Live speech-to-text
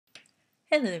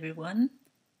Hello everyone.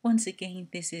 Once again,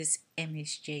 this is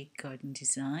MHJ Garden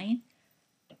Design.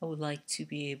 I would like to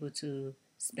be able to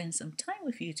spend some time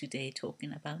with you today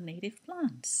talking about native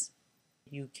plants.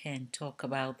 You can talk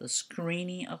about the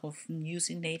screening of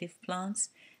using native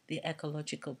plants, the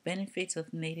ecological benefits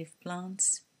of native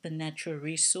plants, the natural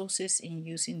resources in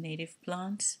using native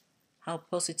plants, how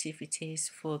positive it is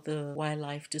for the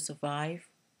wildlife to survive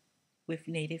with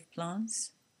native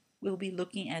plants. We'll be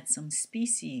looking at some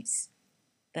species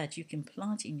that you can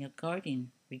plant in your garden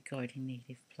regarding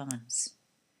native plants,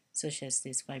 such as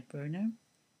this Viburnum.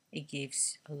 It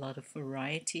gives a lot of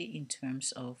variety in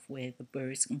terms of where the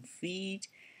birds can feed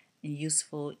and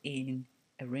useful in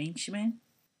arrangement.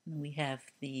 And we have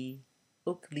the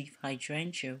Oakleaf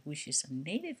Hydrangea, which is a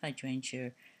native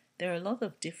hydrangea. There are a lot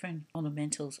of different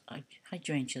ornamental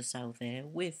hydrangeas out there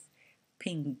with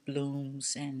pink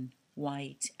blooms and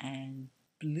white and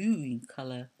blue in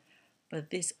color. But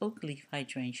this Oakleaf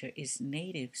Hydrangea is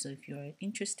native, so if you're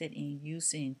interested in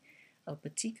using a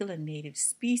particular native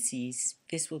species,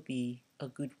 this will be a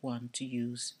good one to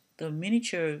use. The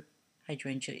miniature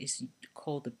hydrangea is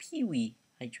called the peewee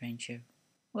hydrangea.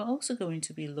 We're also going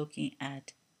to be looking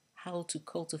at how to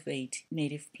cultivate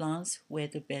native plants, where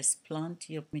to best plant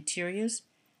your materials.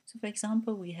 So for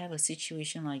example, we have a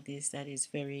situation like this that is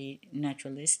very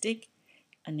naturalistic.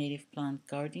 A native plant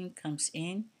garden comes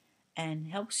in and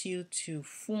helps you to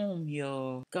form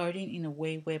your garden in a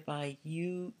way whereby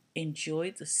you enjoy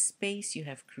the space you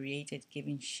have created,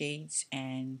 giving shades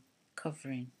and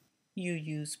covering. You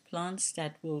use plants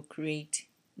that will create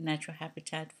natural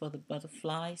habitat for the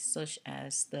butterflies, such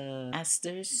as the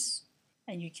asters.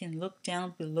 And you can look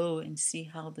down below and see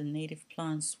how the native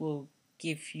plants will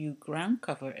give you ground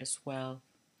cover as well.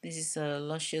 This is a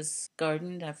luscious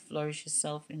garden that flourishes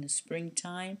itself in the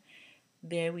springtime.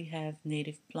 There we have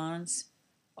native plants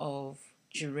of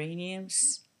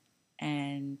geraniums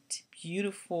and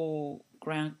beautiful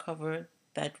ground cover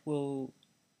that will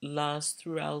last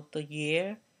throughout the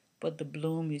year, but the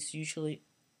bloom is usually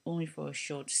only for a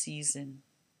short season.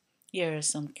 Here are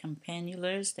some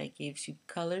campanulas that gives you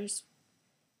colors,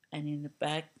 and in the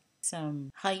back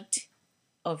some height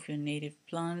of your native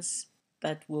plants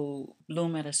that will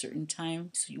bloom at a certain time.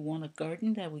 So you want a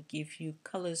garden that will give you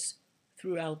colors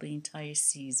throughout the entire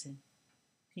season.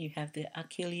 You have the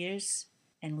Achilleas,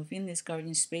 and within this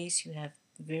garden space you have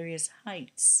various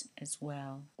heights as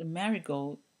well. The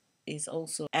marigold is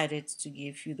also added to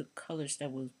give you the colors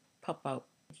that will pop out.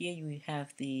 Here you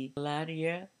have the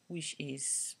Gaillardia, which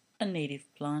is a native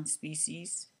plant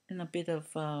species, and a bit of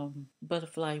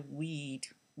butterfly weed,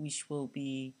 which will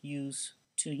be used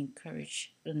to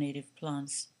encourage the native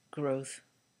plants' growth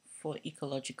for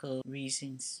ecological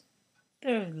reasons.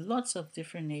 There are lots of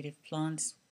different native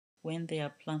plants. When they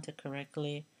are planted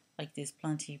correctly, like this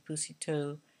Plantain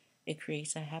Pussy-toes, it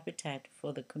creates a habitat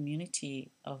for the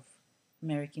community of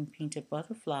American painted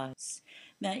butterflies.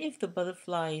 Now, if the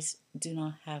butterflies do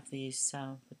not have this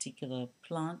particular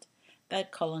plant,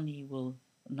 that colony will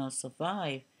not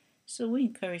survive. So we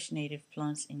encourage native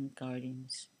plants in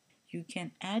gardens. You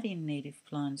can add in native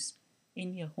plants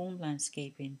in your home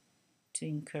landscaping to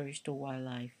encourage the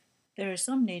wildlife. There are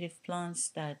some native plants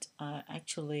that are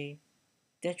actually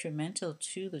detrimental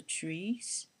to the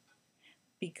trees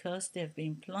because they've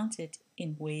been planted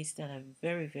in ways that are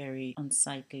very, very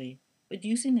unsightly. But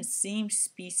using the same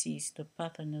species, the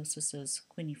Parthenocissus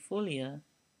quinifolia,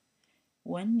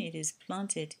 when it is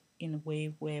planted in a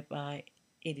way whereby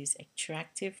it is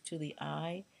attractive to the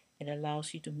eye, it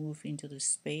allows you to move into the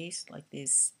space like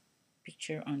this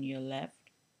picture on your left.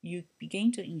 You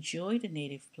begin to enjoy the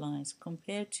native plants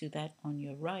compared to that on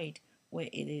your right, where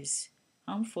it is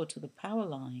harmful to the power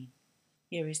line.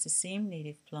 Here is the same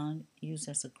native plant used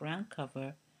as a ground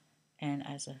cover and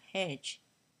as a hedge.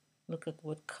 Look at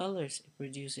what colors it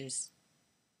produces.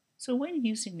 So when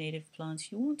using native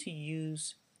plants, you want to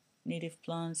use native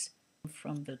plants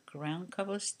from the ground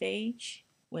cover stage,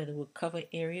 where they will cover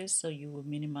areas so you will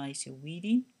minimize your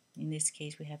weeding. In this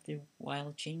case, we have the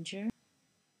wild ginger.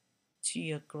 To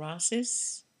your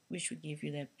grasses, which will give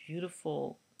you that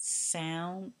beautiful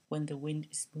sound when the wind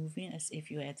is moving, as if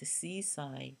you're at the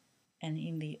seaside. And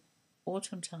in the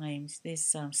autumn times,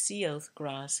 this sea oat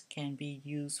grass can be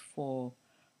used for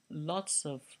lots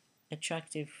of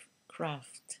attractive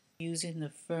craft. Using the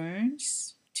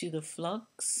ferns to the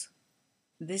phlox.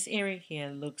 This area here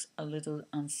looks a little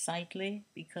unsightly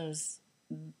because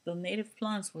the native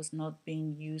plants was not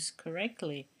being used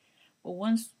correctly. But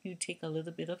once you take a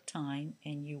little bit of time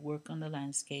and you work on the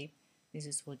landscape, this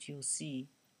is what you'll see.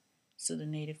 So the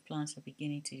native plants are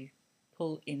beginning to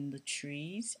pull in the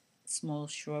trees, small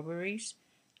shrubberies,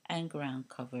 and ground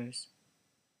covers.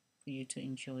 for you to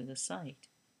enjoy the sight.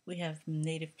 We have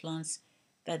native plants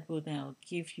that will now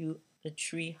give you the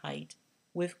tree height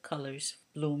with colors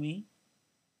blooming.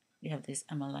 You have this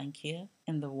Amelanchier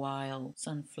and the wild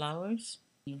sunflowers.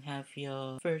 You have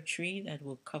your fir tree that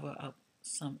will cover up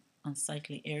some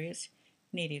unsightly areas,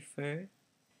 native fir.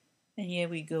 And here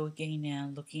we go again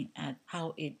now, looking at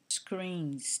how it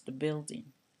screens the building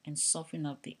and soften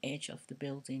up the edge of the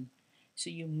building. So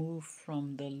you move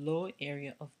from the low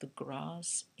area of the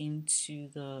grass into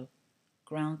the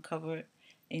ground cover,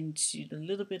 into the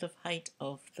little bit of height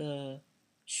of the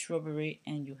shrubbery,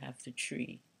 and you have the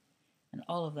tree. And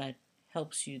all of that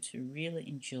helps you to really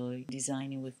enjoy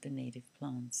designing with the native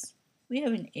plants. We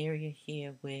have an area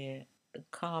here where the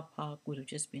car park would have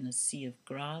just been a sea of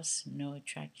grass, no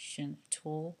attraction at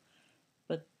all,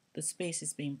 but the space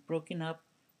is being broken up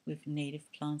with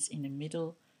native plants in the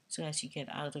middle, so as you get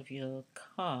out of your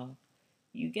car,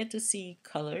 you get to see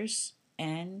colors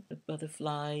and the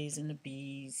butterflies and the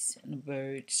bees and the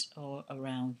birds all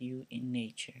around you in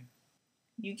nature.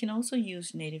 You can also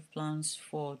use native plants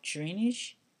for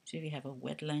drainage. So if you have a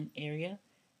wetland area,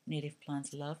 native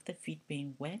plants love their feet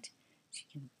being wet, so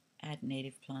you can add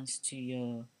native plants to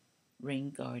your rain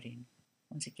garden.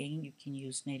 Once again, you can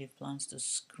use native plants to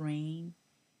screen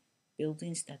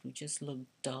buildings that would just look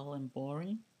dull and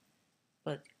boring,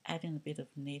 but adding a bit of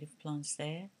native plants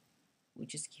there would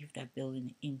just give that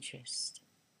building interest.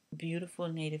 Beautiful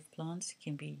native plants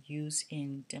can be used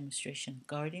in demonstration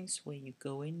gardens where you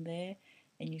go in there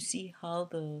and you see how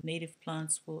the native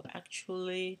plants will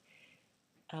actually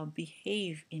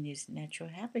behave in its natural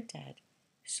habitat.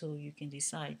 So you can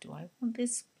decide, do I want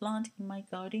this plant in my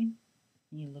garden?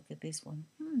 And you look at this one,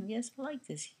 yes, I like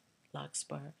this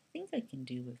Larkspur. I think I can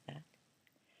do with that.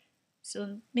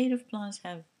 So native plants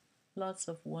have lots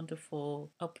of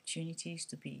wonderful opportunities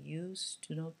to be used.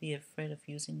 Do not be afraid of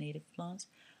using native plants.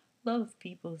 A lot of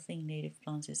people think native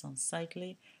plants is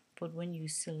unsightly, but when you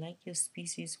select your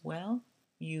species well,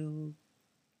 you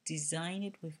design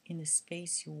it within the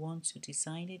space you want to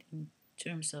design it in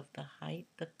terms of the height,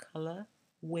 the color,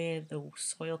 where the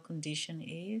soil condition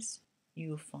is, you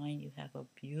will find you have a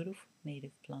beautiful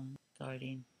native plant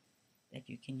garden that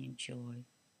you can enjoy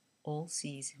all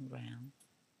season round.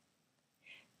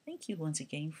 Thank you once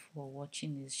again for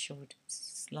watching this short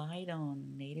slide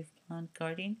on native plant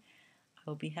gardening.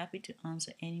 I'll be happy to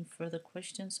answer any further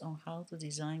questions on how to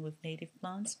design with native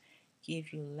plants,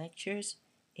 give you lectures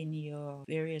in your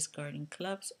various garden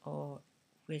clubs or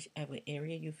whichever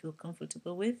area you feel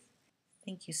comfortable with.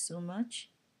 Thank you so much.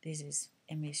 This is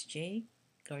MHJ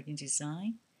Garden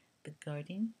Design. The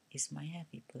garden is my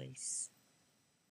happy place.